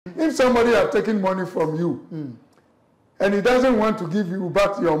If somebody has taken money from you and he doesn't want to give you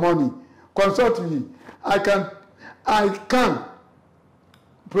back your money, consult me. I can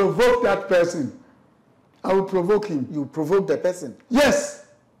provoke that person. I will provoke him. You provoke the person? Yes.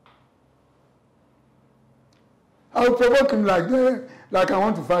 I will provoke him like I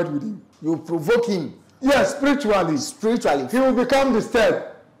want to fight with him. You provoke him? Yes, spiritually. Spiritually. He will become disturbed.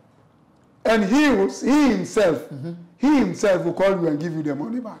 And he himself will call you and give you the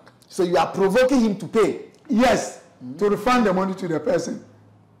money back. So you are provoking him to pay? Yes, to refund the money to the person.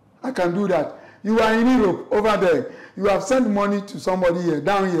 I can do that. You are in Europe, over there. You have sent money to somebody here,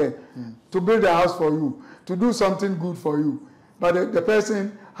 down here, to build a house for you, to do something good for you. But the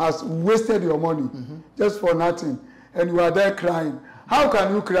person has wasted your money just for nothing. And you are there crying. How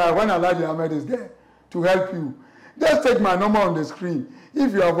can you cry when Alhaji Ahmed is there to help you? Just take my number on the screen.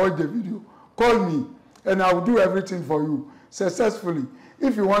 If you have watched the video, call me and I will do everything for you successfully.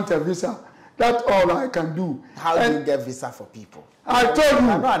 If you want a visa, that's all I can do. How do you get visa for people? I told you.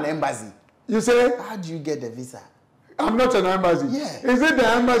 I'm not an embassy. You say? How do you get the visa? I'm not an embassy. Yeah. Is it the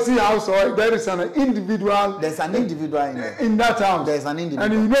embassy house or there is an individual? There's an individual in there. In that house. There's an individual.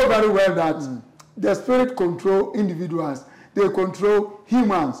 And you know very well that the spirit control individuals. They control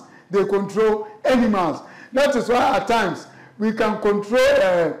humans. They control animals. That is why at times we can control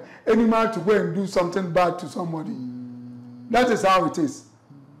an animal to go and do something bad to somebody. That is how it is.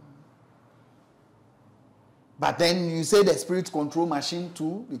 But then you say the spirit control machine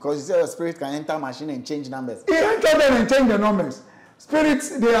too, because you say the spirit can enter machine and change numbers. He enter them and change the numbers.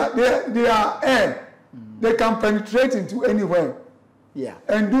 Spirits, they are air. They can penetrate into anywhere. Yeah.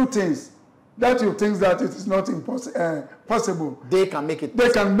 And do things that you think that it is not possible. They can make it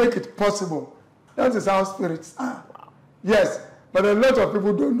possible. They can make it possible. That is how spirits are. Wow. Yes. But a lot of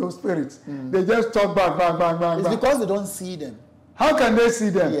people don't know spirits. They just talk bang. It's because they don't see them. How can they see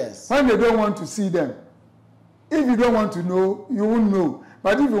them? Yes. When they don't want to see them. If you don't want to know, you won't know.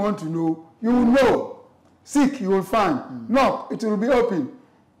 But if you want to know, you will know. Seek, you will find. Knock, it will be open.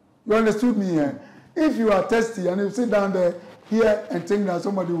 You understood me here? If you are thirsty and you sit down there here and think that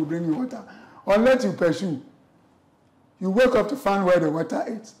somebody will bring you water, unless you pursue, you wake up to find where the water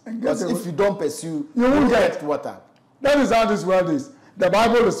is. And because if you don't pursue, you won't get water. That is how this world is. The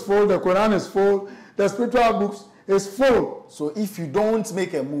Bible is full, the Quran is full, the spiritual books is full. So if you don't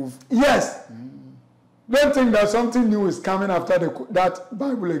make a move... Yes. Don't think that something new is coming after that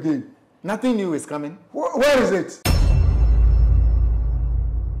Bible again. Nothing new is coming. Where is it?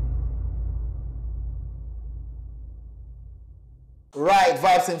 Right,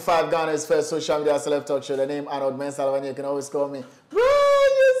 Vibes in 5, Ghana's first social media celeb talk show. The name Arnold, Elavanyo. You can always call me. Bro,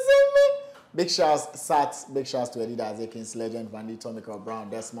 you see me? Big shouts, Sats. Big shouts to Eddie Dazekins, Legend, Vandy, Tomiko, Brown,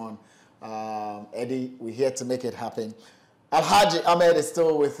 Desmond, Eddie. We're here to make it happen. Alhaji Ahmed is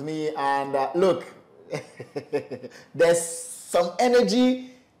still with me, and look, there's some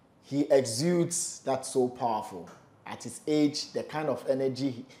energy he exudes that's so powerful. At his age, the kind of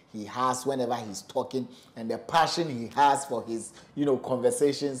energy he has whenever he's talking and the passion he has for his,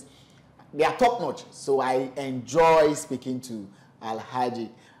 conversations, they are top-notch. So I enjoy speaking to Alhaji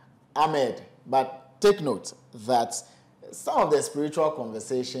Ahmed. But take note that some of the spiritual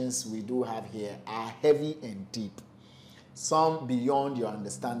conversations we do have here are heavy and deep. Some beyond your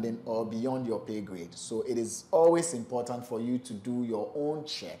understanding or beyond your pay grade. So it is always important for you to do your own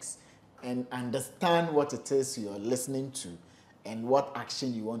checks and understand what it is you're listening to and what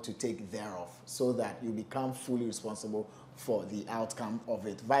action you want to take thereof so that you become fully responsible for the outcome of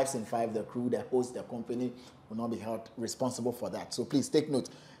it. Vibes in 5, the crew, the host, the company will not be held responsible for that. So please take note.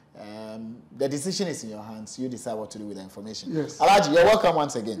 The decision is in your hands. You decide what to do with the information. Yes. Alhaji, you're welcome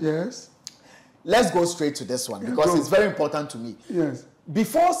once again. Yes. Let's go straight to this one because it's very important to me. Yes.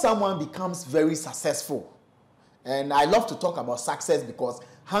 Before someone becomes very successful, and I love to talk about success because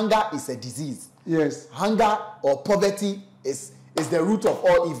hunger is a disease. Yes. Hunger or poverty is the root of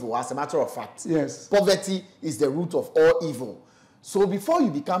all evil, as a matter of fact. Yes. Poverty is the root of all evil. So before you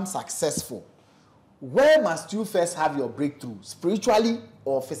become successful, where must you first have your breakthrough, spiritually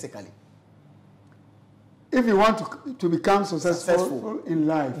or physically? If you want to become successful in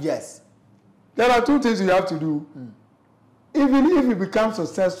life, yes, there are two things you have to do. Even if you become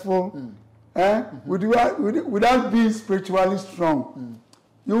successful, without being spiritually strong,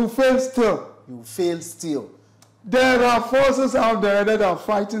 you will fail still. You will fail still. There are forces out there that are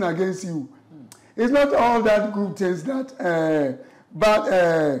fighting against you. It's not all that good things that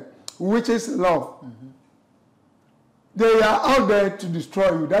witches love. They are out there to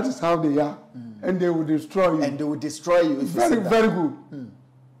destroy you. That is how they are. And they will destroy you. And they will destroy you. Very, very good.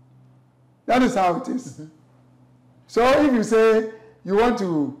 That is how it is. So if you say, you want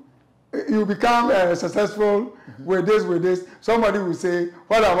to, you become successful with this, somebody will say,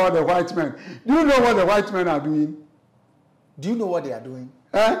 what about the white men? Do you know what the white men are doing? Do you know what they are doing?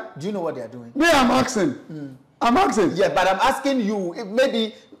 Do you know what they are doing? Me, I'm asking. I'm asking. Yeah, but I'm asking you,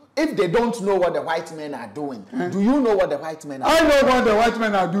 if they don't know what the white men are doing, do you know what the white men are doing? I know what the white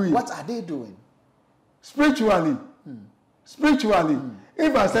men are doing. What are they doing? Spiritually. Spiritually.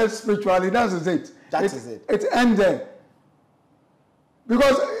 If I said spiritually, that is it. That is it. It ends there.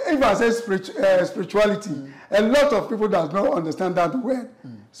 Because if I say spirituality, a lot of people does not understand that word,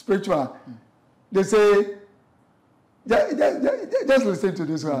 spiritual. They say, just listen to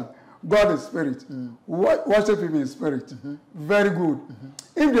this one. God is spirit. Worship him in spirit. Very good.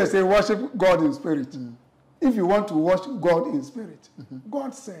 If they say worship God in spirit, if you want to worship God in spirit,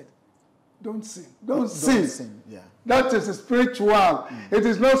 God said, don't sin. Don't sin. Yeah. That is spiritual. It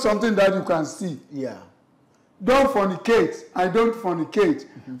is not something that you can see. Yeah. Don't fornicate. I don't fornicate.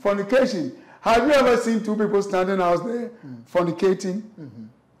 Fornication. Have you ever seen two people standing out there fornicating?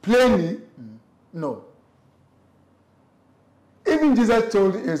 Plainly? No. Even Jesus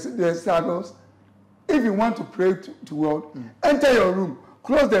told his disciples, if you want to pray to God, enter your room,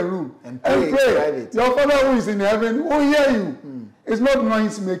 close the room, and pray. Your Father who is in heaven will hear you. It's not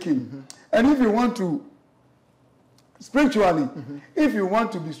noise making. And if you want to, spiritually, if you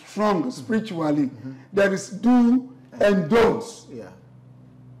want to be strong spiritually, there is do and don'ts. Yeah.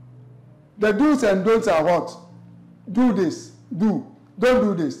 The do's and don'ts are what? Do this, do. Don't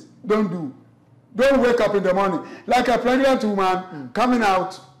do this, don't do. Don't wake up in the morning. Like a pregnant woman coming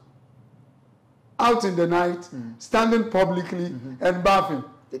out in the night, standing publicly and bathing.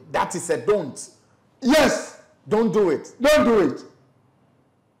 That is a don't. Yes. Don't do it. Don't do it.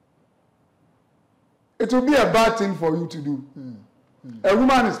 It will be a bad thing for you to do. A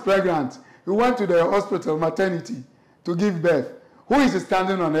woman is pregnant. You went to the hospital, maternity, to give birth. Who is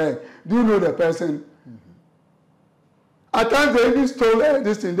standing on her? Do you know the person? At times they even stole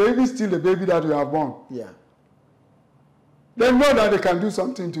this thing. They even steal the baby that you have born. Yeah. They know that they can do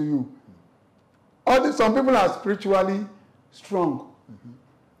something to you. Some people are spiritually strong.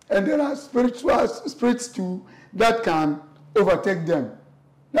 And there are spirits too that can overtake them.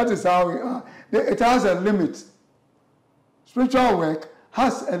 That is how we are. It has a limit. Spiritual work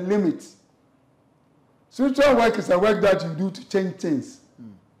has a limit. Spiritual work is a work that you do to change things.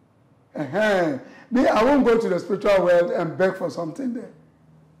 Me, I won't go to the spiritual world and beg for something there.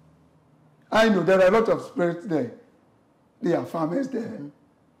 I know there are a lot of spirits there. There are farmers there.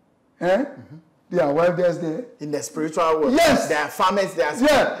 There are welders there. In the spiritual world. Yes. There are farmers there.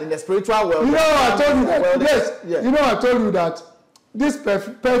 Yeah. In the spiritual world. You know, I told you that. Welders. Yes. Yeah. You know, I told you that this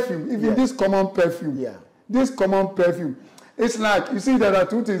perfume, even this common perfume, this common perfume, it's like, you see, there are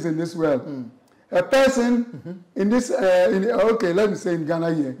two things in this world. A person in this, okay, let me say in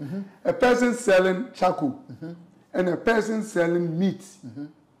Ghana here, a person selling charcoal and a person selling meat.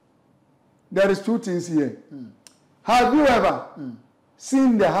 There is two things here. Have you ever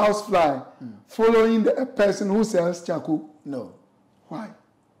seen the housefly following a person who sells charcoal? No. Why?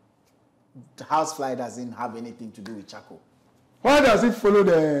 The housefly doesn't have anything to do with charcoal. Why does it follow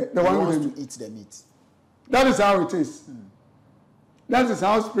the one wants with to eat the meat? That is how it is. That is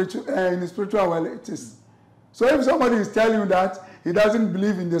how in the spiritual world it is. So if somebody is telling you that he doesn't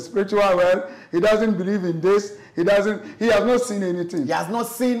believe in the spiritual world, he doesn't believe in this, he has not seen anything. He has not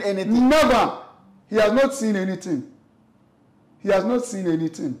seen anything. Never. He has not seen anything. He has not seen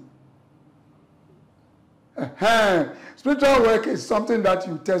anything. Spiritual work is something that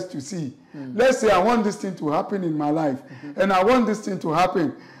you test to see. Let's say I want this thing to happen in my life, and I want this thing to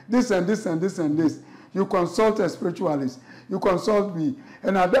happen, this and this and this and this. You consult a spiritualist. You consult me,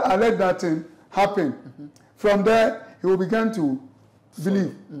 and I let that thing happen. From there, he will begin to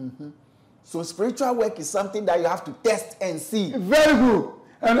believe. So spiritual work is something that you have to test and see. Very good.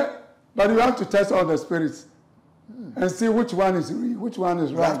 But you have to test all the spirits and see which one is real, which one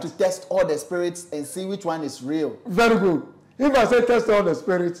is right. You have to test all the spirits and see which one is real. Very good. If I say test all the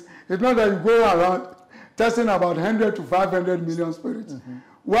spirits, it's not that you go around testing about 100 to 500 million spirits.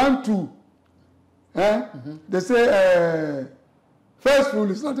 1, 2. They say first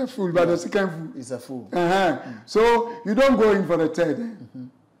fool is not a fool, but the second fool is a fool. So you don't go in for the third.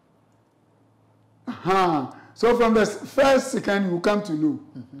 So from the first second, you come to know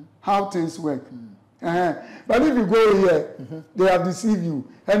how things work. But if you go here, they have deceived you,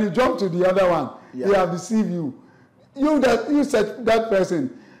 and you jump to the other one, they have deceived you. You said that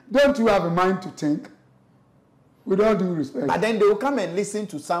person, don't you have a mind to think? With all due respect. But then they will come and listen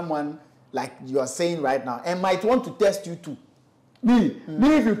to someone like you are saying right now, and might want to test you too. Me,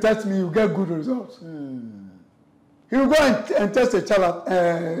 if you test me, you get good results. He will go and test a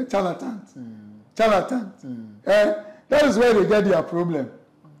charlatan. That is where they get their problem.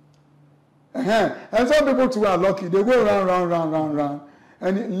 And some people too are lucky. They go round.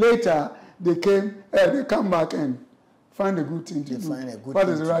 And later they come back and find a good thing to do. Find a good what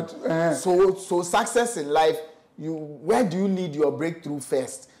thing is to right? So success in life, where do you need your breakthrough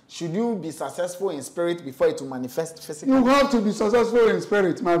first? Should you be successful in spirit before it will manifest physically? You have to be successful in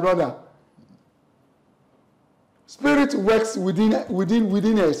spirit, my brother. Spirit works within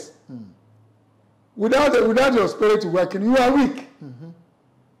us. Without your spirit working, you are weak.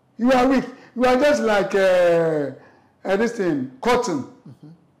 You are weak. You are just like this thing, cotton.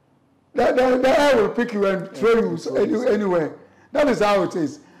 The air will pick you and throw you anywhere. That is how it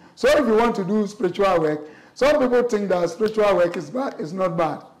is. So if you want to do spiritual work, some people think that spiritual work is bad. It's not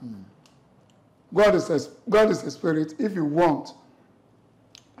bad. God is a spirit. If you want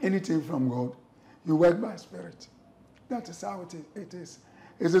anything from God, you work by spirit. That is how it is.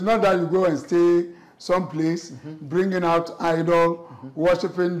 It is not that you go and stay someplace, bringing out idol,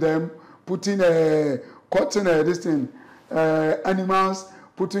 worshiping them, putting cutting animals,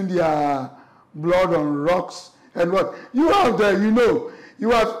 putting their blood on rocks and what. You out there, you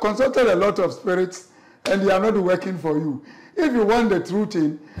have consulted a lot of spirits and they are not working for you. If you want the truth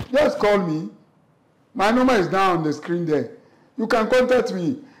in, just call me. My number is down on the screen there. You can contact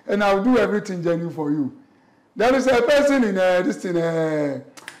me and I'll do everything genuine for you. There is a person in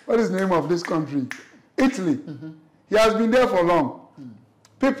what is the name of this country? Italy. He has been there for long.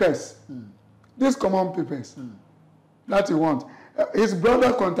 Papers. These common papers that he wants. His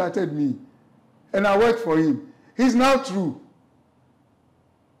brother contacted me and I worked for him. He's now true.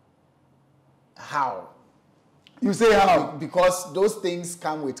 How? You say how? Because those things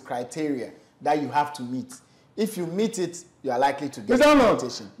come with criteria that you have to meet. If you meet it, you are likely to get an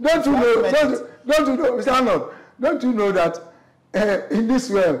invitation. Don't you know, Mr. Arnold, don't you know that in this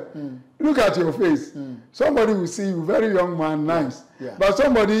world, look at your face. Somebody will see you, very young man, nice. Yeah. But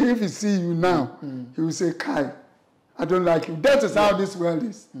somebody, if he see you now, he will say, Kai, I don't like you. That is how this world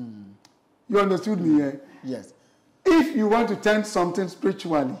is. You understood me, eh? Yes. If you want to turn something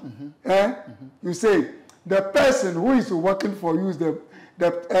spiritually, you say, the person who is working for you is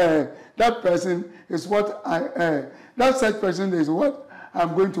that person is what that such person is what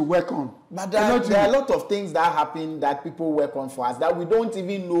I'm going to work on. But there are a lot of things that happen that people work on for us that we don't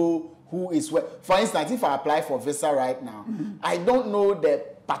even know who is what. For instance, if I apply for visa right now, I don't know the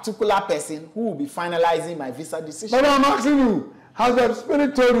particular person who will be finalizing my visa decision. But I'm asking you, has the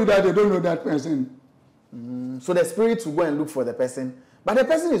spirit told you that they don't know that person? So the spirit will go and look for the person. But the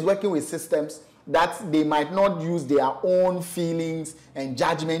person is working with systems that they might not use their own feelings and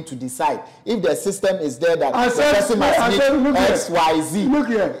judgment to decide. If the system is there that the person must make X, Y, Z. Look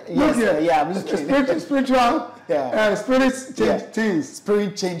here. Yeah, spiritual spirits change things.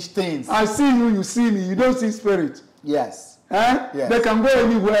 Spirit change things. I see you, you see me. You don't see spirit. Yes. Yes. They can go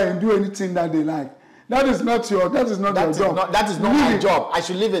anywhere and do anything that they like. That is not your job. That is not my job. I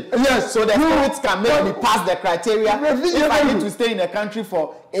should leave it. Yes. So the spirits can make me pass the criteria. If I need to stay in the country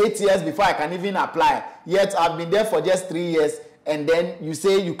for 8 years before I can even apply, yet I've been there for just 3 years, and then you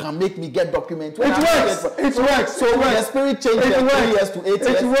say you can make me get documents. It works. So the spirit changes 3 years to 8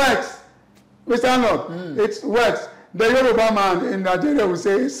 years. It works. Mr. Arnold, it works. The Yoruba man in Nigeria will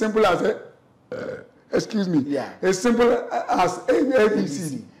say it's simple as excuse me. Yeah. It's simple as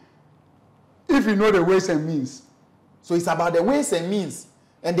ABC. If you know the ways and means. So it's about the ways and means,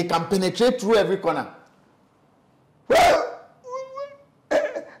 and they can penetrate through every corner. Well,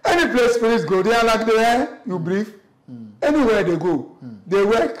 any place spirits go, they are like the air you breathe. Anywhere they go, they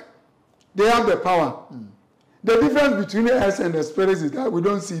work. They have the power. The difference between us and the spirits is that we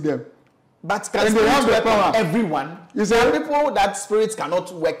don't see them. But can they have the power? Everyone. There are people that spirits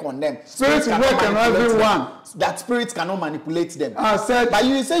cannot work on them. Spirits work on everyone. That spirits cannot manipulate them. I said, but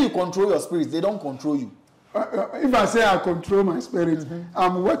you say you control your spirits, they don't control you. If I say I control my spirit,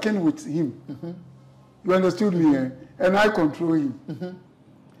 I'm working with him. You understood me, eh? And I control him.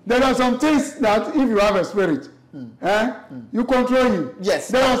 There are some things that if you have a spirit, you control him. Yes.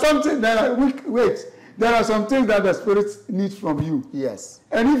 There are some things that are there are some things that the spirit needs from you. Yes.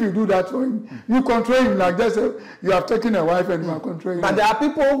 And if you do that for him, you control him like this. You have taken a wife and you are controlling him. But there are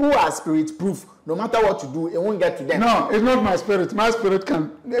people who are spirit proof. No matter what you do, it won't get to them. No, it's not my spirit. My spirit can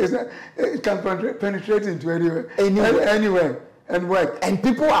penetrate into anywhere and work. And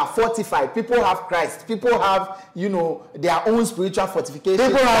people are fortified. People have Christ. People have, their own spiritual fortification.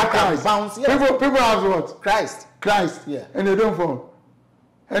 People have Christ. Bounce. Yeah. People have what? Christ. Yeah. And they don't fall.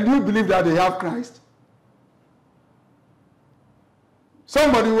 And you believe that they have Christ?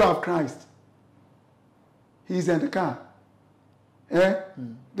 Somebody who have Christ. He's in the car.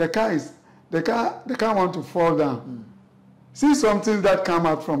 The car want to fall down. See something that come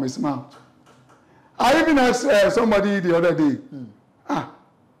out from his mouth. I even asked somebody the other day,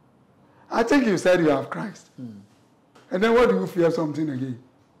 I think you said you have Christ. And then what do you fear something again?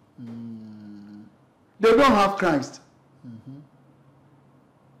 They don't have Christ.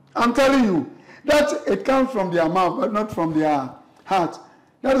 I'm telling you, that it comes from their mouth, but not from their heart.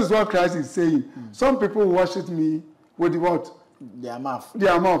 That is what Christ is saying. Some people worship me with what? Their mouth.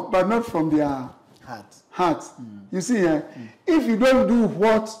 Their mouth, but not from their heart. You see, if you don't do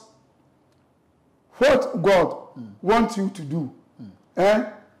what God wants you to do,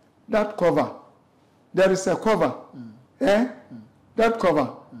 that cover, there is a cover, that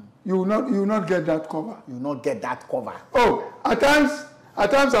cover, you will not get that cover. You will not get that cover. Oh, at times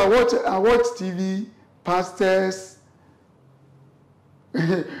I watch TV, pastors.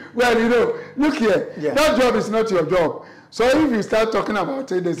 Well, you know, look here, that job is not your job. So if you start talking about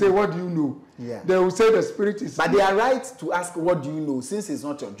it, they say, what do you know? They will say the spirit is... But they are right to ask, what do you know, since it's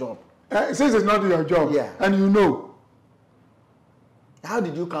not your job. Since it's not your job, and you know. How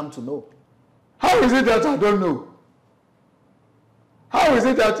did you come to know? How is it that I don't know? How is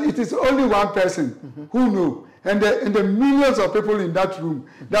it that it is only one person who knows, and the millions of people in that room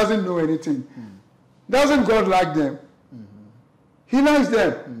doesn't know anything? Doesn't God like them? He likes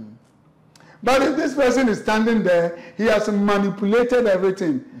them. But if this person is standing there, he has manipulated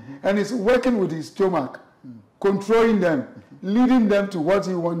everything, and is working with his stomach, controlling them, leading them to what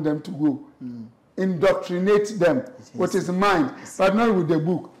he wants them to go, indoctrinate them with his mind, but not with the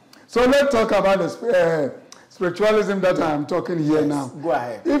book. So let's talk about the spiritualism that I am talking here now. Go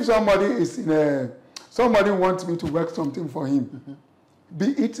ahead. If somebody is somebody wants me to work something for him, be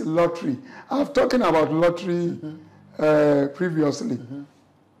it lottery. I've talking about lottery previously.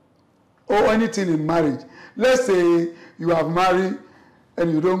 Or anything in marriage. Let's say you have married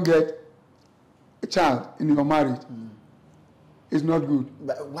and you don't get a child in your marriage. It's not good.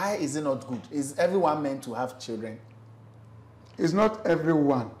 But why is it not good? Is everyone meant to have children? It's not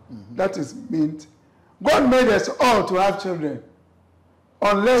everyone. That is meant. God made us all to have children.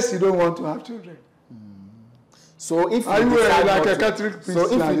 Unless you don't want to have children. So if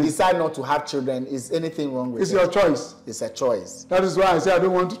you decide not to have children, is anything wrong with it? It's your choice. It's a choice. That is why I say I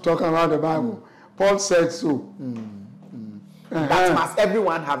don't want to talk about the Bible. Paul said so. But must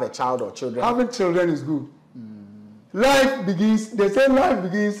everyone have a child or children? Having children is good. Life begins, they say life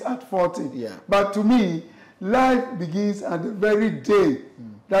begins at 40. But to me, life begins at the very day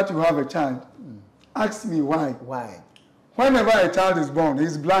that you have a child. Ask me why. Why? Whenever a child is born,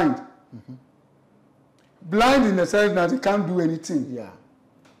 he's blind. Blind in the sense that he can't do anything.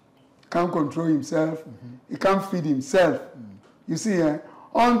 Can't control himself. He can't feed himself. You see,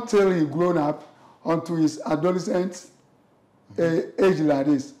 until he grown up, until his adolescent age like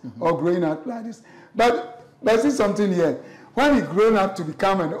this, or growing up like this. But see something here. When he grown up to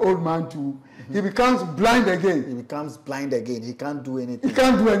become an old man too, he becomes blind again. He becomes blind again. He can't do anything. He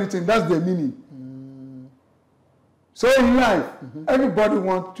can't do anything. That's the meaning. So in life, everybody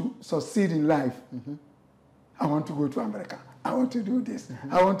wants to succeed in life. I want to go to America. I want to do this.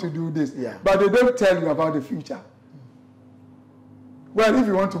 I want to do this. But they don't tell you about the future. Well, if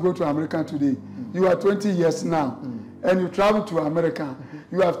you want to go to America today, you are 20 years now, and you travel to America,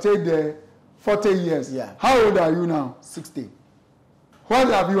 you have taken the 40 years. How old are you now? 60. What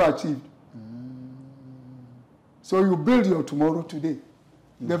have you achieved? So you build your tomorrow today.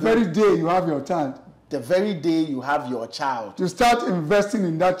 The very day you have your child. The very day you have your child. You start investing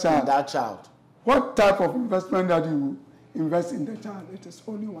in that child. In that child. What type of investment that you invest in the child? It is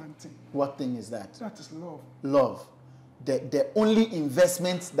only one thing. What thing is that? That is love. Love. The only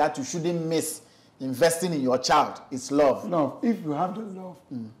investment that you shouldn't miss investing in your child is love. Love. If you have the love,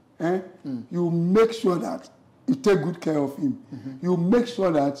 you make sure that you take good care of him. You make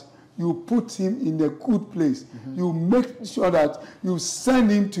sure that you put him in a good place. You make sure that you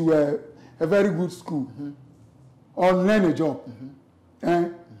send him to a very good school or learn a job.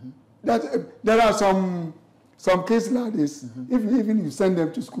 There are some cases like this. If even you send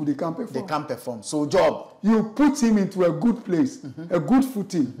them to school, they can't perform. They can't perform. So job. You put him into a good place, a good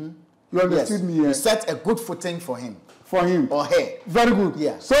footing. You understood me? You set a good footing for him. For him. Or her. Very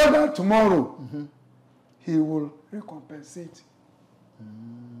good. So that tomorrow, he will recompensate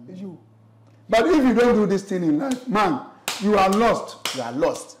you. But if you don't do this thing in life, man, you are lost. You are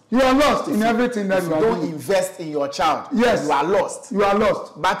lost. You are lost in everything that you are doing. Don't invest in your child. Yes. You are lost. You are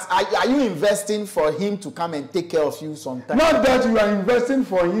lost. But are you investing for him to come and take care of you sometimes? Not that you are investing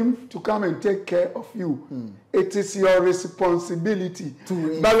for him to come and take care of you. It is your responsibility.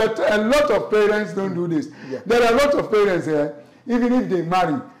 But a lot of parents don't do this. Yeah. There are a lot of parents here, even if they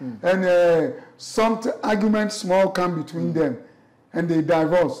marry, and some argument small come between them, and they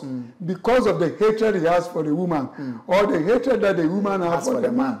divorce because of the hatred he has for the woman or the hatred that the woman has for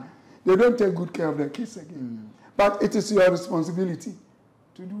the man. They don't take good care of their kids again. But it is your responsibility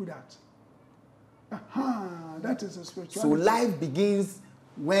to do that. That is a spirituality. So life begins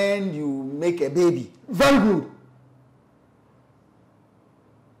when you make a baby. Very good.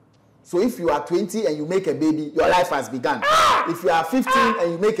 So if you are 20 and you make a baby, your life has begun. If you are 15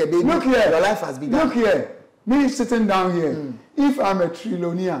 and you make a baby, your life has begun. Look here. Me sitting down here, if I'm a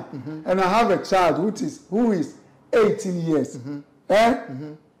trillionaire and I have a child who is 18 years,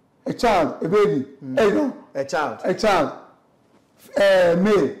 a child, a baby, a child,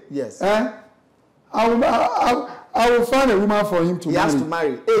 male, yes, I will find a woman for him to marry. He has to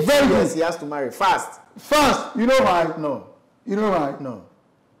marry. 8 years he has to marry fast. Fast. You know why? No. You know why? No.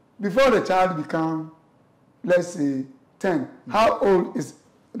 Before the child become, let's say 10, how old is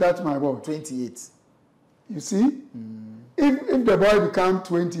that my boy? 28. You see? If the boy become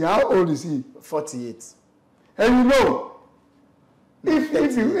 20, how old is he? 48. And you know,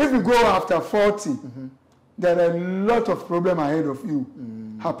 if you go after 40, there are a lot of problems ahead of you.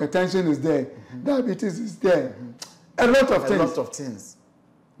 Hypertension is there, diabetes is there, a lot of things. A lot of things.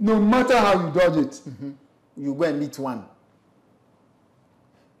 No matter how you dodge it, you go and meet one.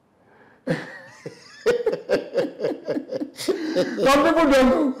 Some people don't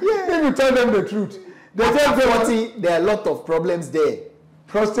know. If you tell them the truth, they after 40, there are a lot of problems there.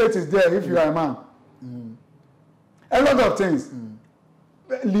 Prostate is there if you are a man. A lot of things.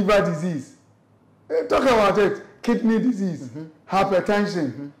 Liver disease. Talk about it. Kidney disease.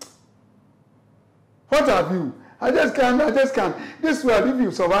 Hypertension. What have you? I just can't. This world, if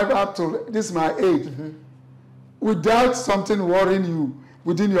you survive up to this my age, without something worrying you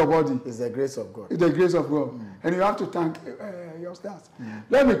within your body, it's the grace of God. It's the grace of God. And you have to thank your stars.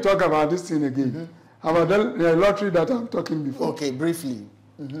 Let me talk about this thing again. About the lottery that I'm talking before. Okay, briefly.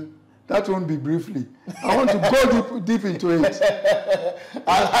 That won't be briefly. I want to go deep into it.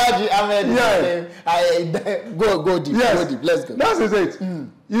 Alhaji Ahmed, go deep. Yes. Go deep. Let's go. That is it.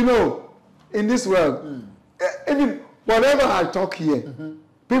 You know, in this world, even whatever I talk here,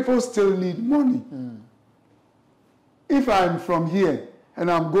 people still need money. If I'm from here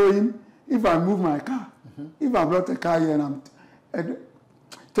and I'm going, if I move my car, if I brought a car here and I'm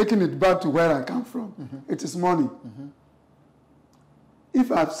taking it back to where I come from, it is money.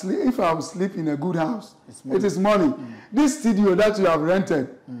 If I sleep in a good house, it is money. This studio that you have rented,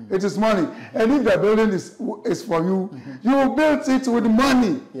 it is money. And if the building is for you, you built it with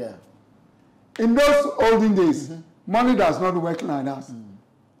money. Yeah. In those olden days, money does not work like that.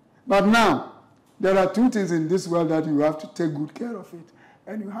 But now, there are two things in this world that you have to take good care of it.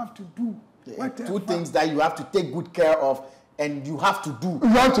 And you have to do whatever. Two things that you have to take good care of and you have to do. You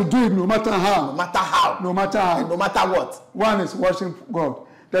have to do it no matter how. No matter how. No matter how. And no matter what. One is worship God.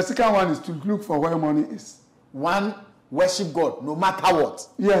 The second one is to look for where money is. One, worship God no matter what.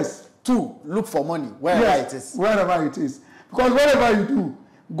 Yes. Two, look for money wherever it is. Wherever it is. Because whatever you do,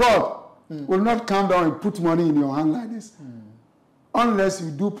 God will not come down and put money in your hand like this. Unless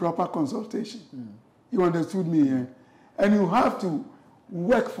you do proper consultation. You understood me here? And you have to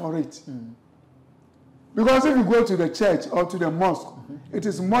work for it. Because if you go to the church or to the mosque, it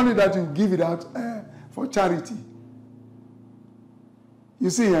is money that you give it out for charity. You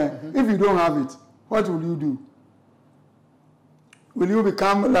see, if you don't have it, what will you do? Will you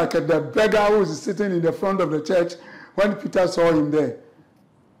become like the beggar who is sitting in the front of the church when Peter saw him there?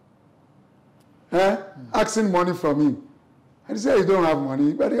 Asking money from him. And he said he don't have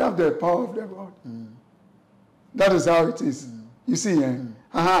money, but he have the power of the God. That is how it is. You see, in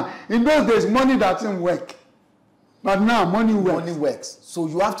those days, money doesn't work. But now, money works. Money works. So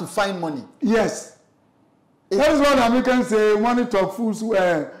you have to find money. Yes. That is what Americans say, money talk, fools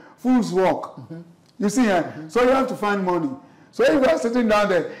walk. You see, so you have to find money. So if you are sitting down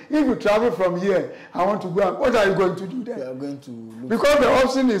there, if you travel from here, I want to go, what are you going to do there? You are going to look because the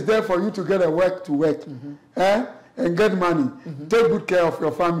option is there for you to get a work to work and get money. Take good care of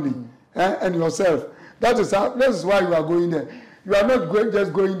your family and yourself. That is why you are going there. You are not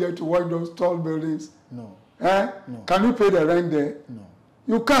just going there to work those tall buildings. No. No. Can you pay the rent there? No.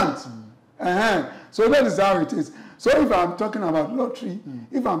 You can't. So that is how it is. So if I'm talking about lottery,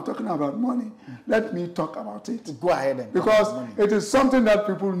 if I'm talking about money, let me talk about it. Go ahead and because it is something that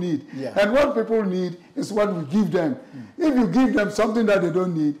people need. Yeah. And what people need is what we give them. If you give them something that they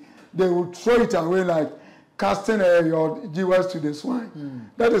don't need, they will throw it away like casting your jewels to the swine.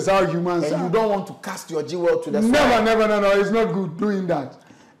 That is how humans are. And you don't want to cast your jewel to the swine. Never, no. It's not good doing that.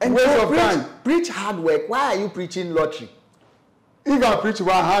 And waste of time. Preach hard work. Why are you preaching lottery? If I preach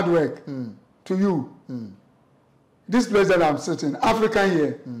about hard work to you, this place that I'm sitting, African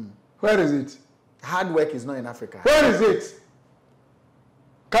here, where is it? Hard work is not in Africa. Where is it?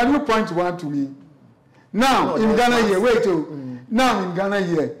 Can you point one to me? Now, in Ghana here, wait, now in Ghana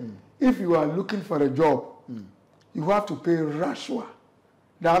here, if you are looking for a job, you have to pay rashwa.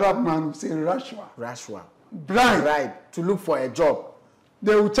 The Arab man will say rashwa. Rashwa. Bribe. Right. To look for a job.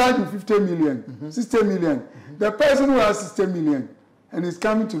 They will charge you 50 million, 60 million. The person who has 60 million and is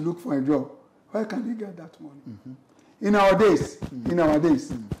coming to look for a job, where can he get that money? In our days,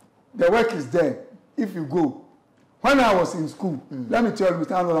 the work is there. If you go. When I was in school, let me tell you,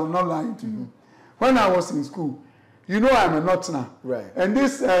 Mr. Arnold, I'm not lying to you. When I was in school, you know I'm a northerner. Right. And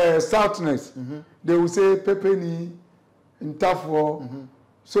this southness, they will say pepeni, intafo.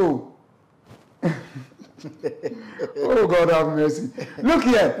 So, oh God have mercy. Look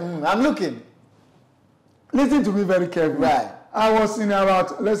here. I'm looking. Listen to me very carefully. Right. I was in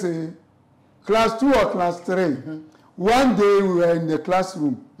about, let's say, class 2 or class 3. One day we were in the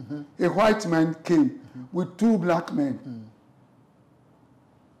classroom. A white man came with 2 black men.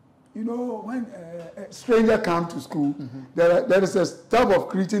 You know, when a stranger comes to school, there is a type of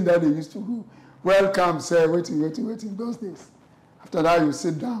greeting that they used to do. Welcome, sir, waiting, those days. After that, you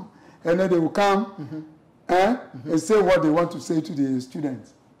sit down. And then they will come and say what they want to say to the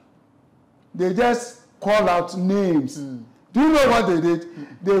students. They just call out names. Do you know what they did?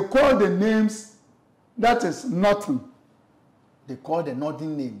 They called the names that is nothing. They call the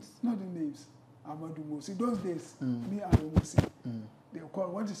nothing names. Nothing names. Amadou Mosi. Those days, me and Mosi. They will call,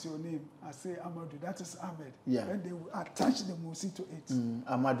 what is your name? I say Amadou, that is Ahmed. Yeah. Then they will attach the Mosi to it.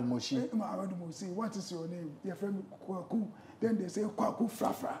 Amadou Moshi. Amadou Mosi, what is your name? Your friend Kwaku. Then they say Kwaku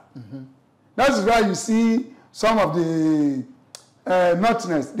Frafra. That is why you see some of the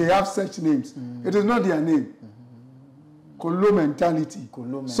nothingness, they have such names. It is not their name. Kolo mentality.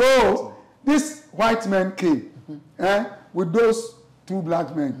 So, this white man came with those 2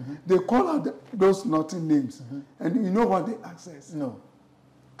 black men. They call out those nothing names. And you know what they ask us? No.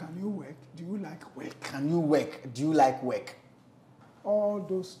 Can you work? Do you like work? Can you work? Do you like work? All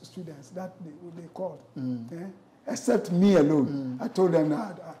those students that they called, except me alone. I told them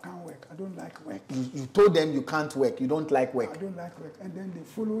that I can't work. I don't like work. You told them you can't work. You don't like work. I don't like work. And then they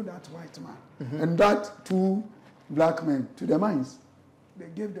follow that white man. And that 2 black men to the mines. They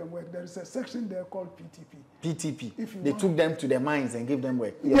gave them work. There is a section there called PTP. PTP. They took them to the mines and gave them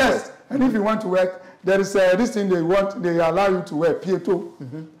work. Yes. And if you want to work, there is this thing they allow you to wear, Pieto.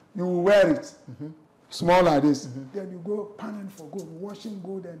 You will wear it. Small like this. Then you go panning for gold, washing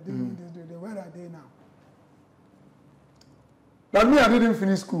gold and doing this. Where are they now? But me, I didn't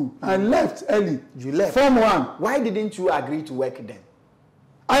finish school. I left early. You left? Form 1. Why didn't you agree to work then?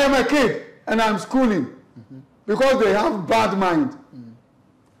 I am a kid and I'm schooling. Because they have bad mind.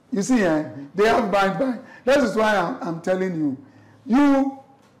 You see, they have bad mind. That is why I'm telling you. You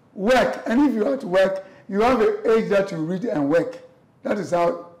work, and if you are to work, you have an age that you read and work. That is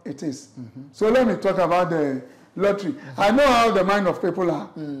how it is. So let me talk about the lottery. I know how the mind of people are.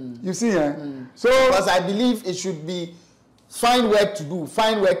 You see, So, because I believe it should be find work to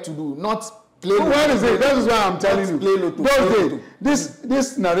do, not play lotto. What is it? That is why I'm telling you. Play lotto. Those days,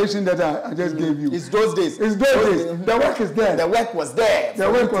 this narration that I just gave you. It's those days. It's those days. The work is there. The work was there.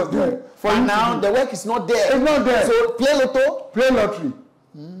 The work was there. And now the work is not there. It's not there. So play lotto. Play lottery.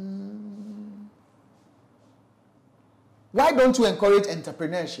 Why don't you encourage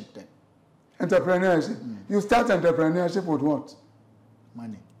entrepreneurship then? Entrepreneurship. You start entrepreneurship with what?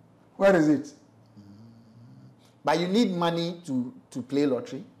 Money. Where is it? But you need money to play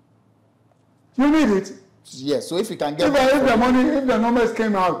lottery. You need it. Yes. So if you can get if the numbers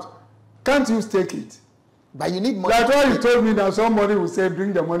came out, can't you stake it? But you need money. That's why you told me that somebody will say,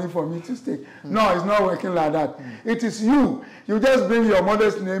 bring the money for me to stake. No, it's not working like that. It is you. You just bring your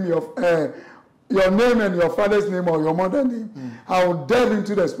mother's name, your name and your father's name or your mother's name. I will delve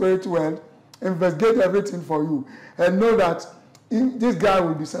into the spirit world, investigate everything for you, and know that this guy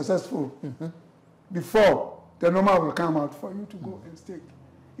will be successful before the number will come out for you to go and stake.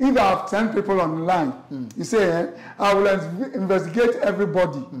 If I have 10 people on the line, you say, I will investigate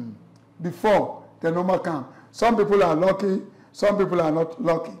everybody before the number comes. Some people are lucky, Some people are not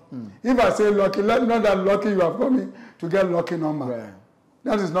lucky. If I say lucky, not that lucky you have come to get lucky number. Right.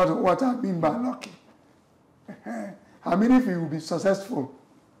 That is not what I mean by lucky. I mean, if you will be successful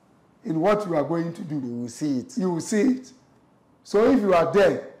in what you are going to do, You will see it. you will see it. So if you are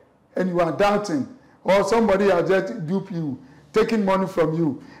there and you are doubting, or somebody has just duped you, taking money from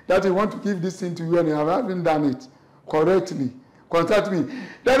you, that they want to give this thing to you and you haven't done it correctly, contact me.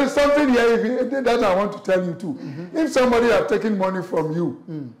 There is something here that I want to tell you too. If somebody has taken money from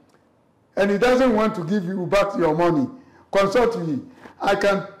you and he doesn't want to give you back your money, consult me. I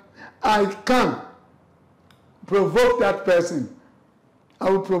can provoke that person. I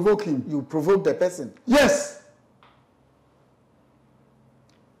will provoke him. You provoke the person. Yes.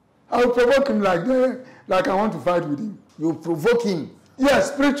 I will provoke him like I want to fight with him. You provoke him.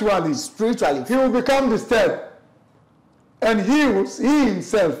 Yes, spiritually. Spiritually. He will become disturbed. And he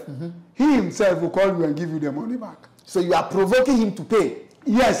himself will call you and give you the money back. So you are provoking him to pay.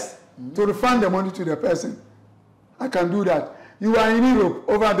 Yes, to refund the money to the person. I can do that. You are in Europe,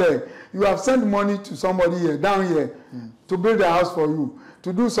 over there. You have sent money to somebody here, down here, to build a house for you,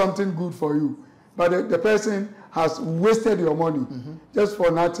 to do something good for you. But the person has wasted your money just for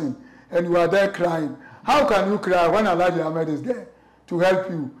nothing. And you are there crying. How can you cry when Alhaji Ahmed is there to help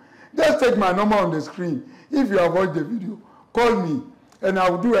you? Just take my number on the screen. If you have watched the video, call me and I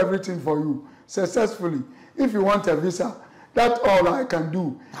will do everything for you successfully. If you want a visa, that's all I can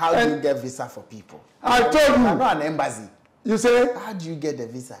do. How do you get visa for people? I told you. I'm not an embassy. You say? How do you get the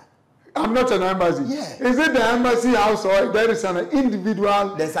visa? I'm not an embassy. Yeah. Is it the embassy house or there is an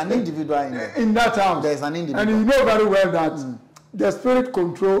individual? There's an individual in there. In that house. There's an individual. And you know very well that the spirit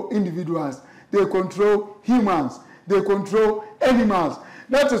control individuals. They control humans. They control animals.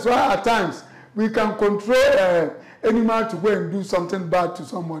 That is why at times we can control an animal to go and do something bad to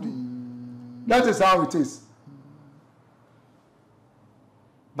somebody. That is how it is.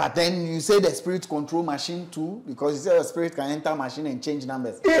 But then you say the spirit control machine too, because you say the spirit can enter machine and change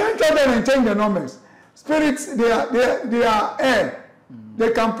numbers. He entered them and change the numbers. Spirits, they are air.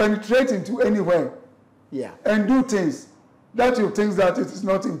 They can penetrate into anywhere. Yeah. And do things that you think that it is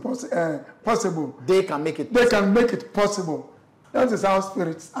not possible. They can make it possible. They possible. can make it possible. That is how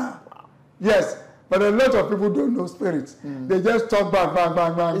spirits are. Wow. Yes, but a lot of people don't know spirits. They just talk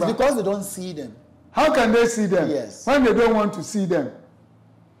bang. It's because they don't see them. How can they see them? Yes. When they don't want to see them.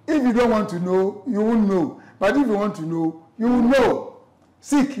 If you don't want to know, you won't know. But if you want to know, you will know.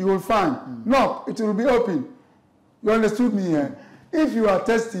 Seek, you will find. Knock, it will be open. You understood me here? If you are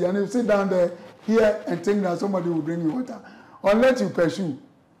thirsty and you sit down there here and think that somebody will bring you water, unless you pursue,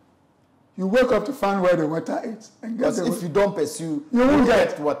 you wake up to find where the water is. And Because if you don't pursue, you won't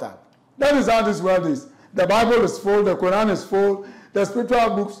get water. That is how this world is. The Bible is full, the Quran is full, the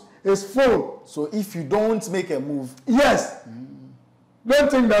spiritual books is full. So if you don't make a move, yes.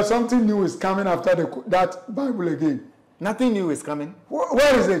 Don't think that something new is coming after that Bible again. Nothing new is coming.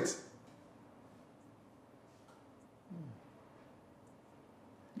 Where is it?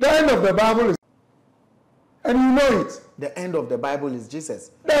 The end of the Bible is, and you know it. The end of the Bible is Jesus.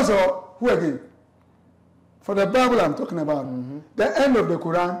 That's all. Who again? For the Bible I'm talking about. The end of the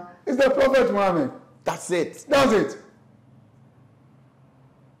Quran is the Prophet Muhammad. That's it. That's it.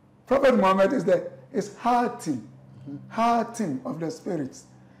 Prophet Muhammad is Hatim. Hatim of the spirits.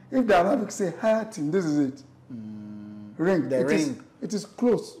 If the Arabic say Hatim, this is it. Ring. The ring. It is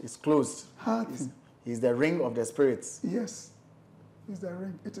close. It's closed. Hatim. He's the ring of the spirits. Yes. It's the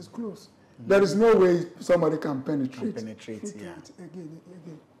ring. It is close. There is no way somebody can penetrate. Yeah. Again.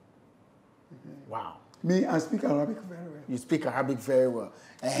 Wow. Me, I speak Arabic very well. You speak Arabic very well.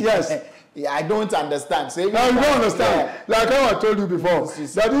 Yes. I don't understand. So now you don't understand. Yeah. Like how I told you before,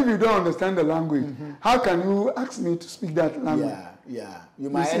 that if you don't understand the language, how can you ask me to speak that language? Yeah. You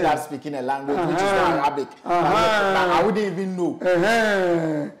might end up speaking a language which is not Arabic. I wouldn't even know.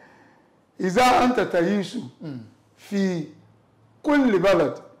 إذا أنت تعيش في كل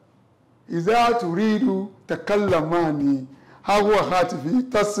بلد إذا تريد تكلماني هو هاتفي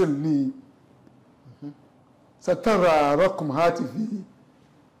تصلني سترى رقم هاتفي.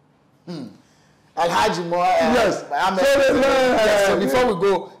 Alhaji more. Yes. So before we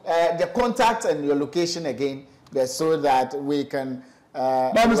go, the contact and your location again, so that we can.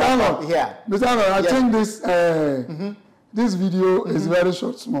 But Mr. Arnold, Mr. Arnold, I think this video is very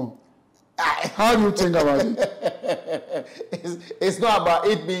short, small. How do you think about it? It's not about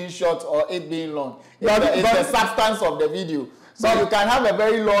it being short or it being long. It's the substance of the video. So you can have a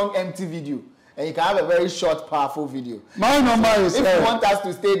very long, empty video. And you can have a very short, powerful video. My number is... If you want us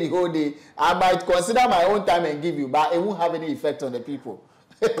to stay the whole day, I might consider my own time and give you, but it won't have any effect on the people.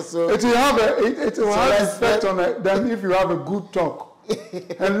 So it will have effect on them if you have a good talk.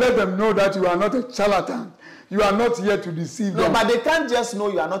 And let them know that you are not a charlatan. You are not here to deceive them. No, but they can't just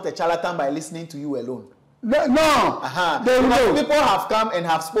know you are not a charlatan by listening to you alone. No. Because people have come and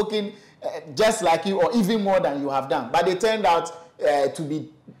have spoken just like you or even more than you have done. But they turned out to be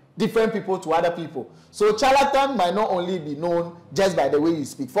different people to other people. So charlatan might not only be known just by the way you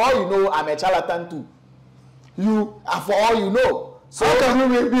speak. For all you know, I'm a charlatan too. For all you know. So, how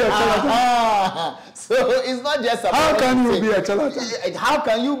can you be a charlatan? So it's not just about how can you be a charlatan? How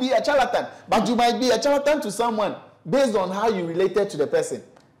can you be a charlatan? But you might be a charlatan to someone based on how you related to the person.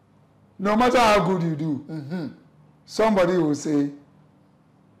 No matter how good you do, somebody will say,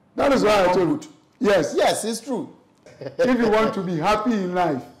 that is why I told you. Yes, it's true. If you want to be happy in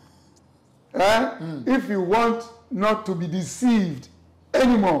life, if you want not to be deceived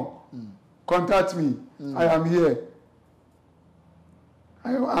anymore, contact me. I am here.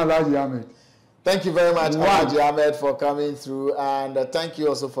 I am Alhaji Ahmed. Thank you very much, Alhaji Ahmed, for coming through, and thank you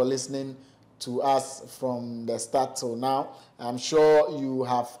also for listening to us from the start till now. I'm sure you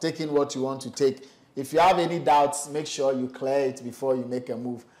have taken what you want to take. If you have any doubts, make sure you clear it before you make a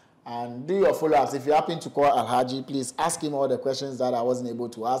move. And do your follow-ups. If you happen to call Alhaji, please ask him all the questions that I wasn't able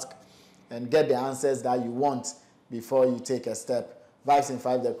to ask and get the answers that you want before you take a step. Vibes in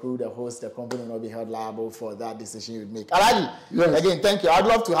 5, the crew, the host, the company will not be held liable for that decision you make. Alhaji, again, thank you. I'd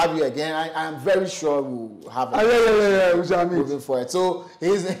love to have you again. I am very sure we'll have it moving forward. So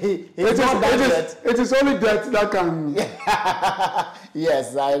he's not done yet. It is only death that can...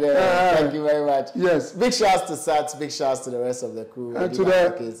 Yes, I know. Thank you very much. Yes. Big shouts to Sats, big shouts to the rest of the crew, and to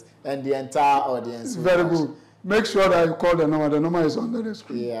the entire audience. Very good. Make sure that you call the number. The number is under the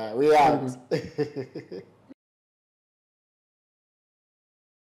screen. Yeah, we are.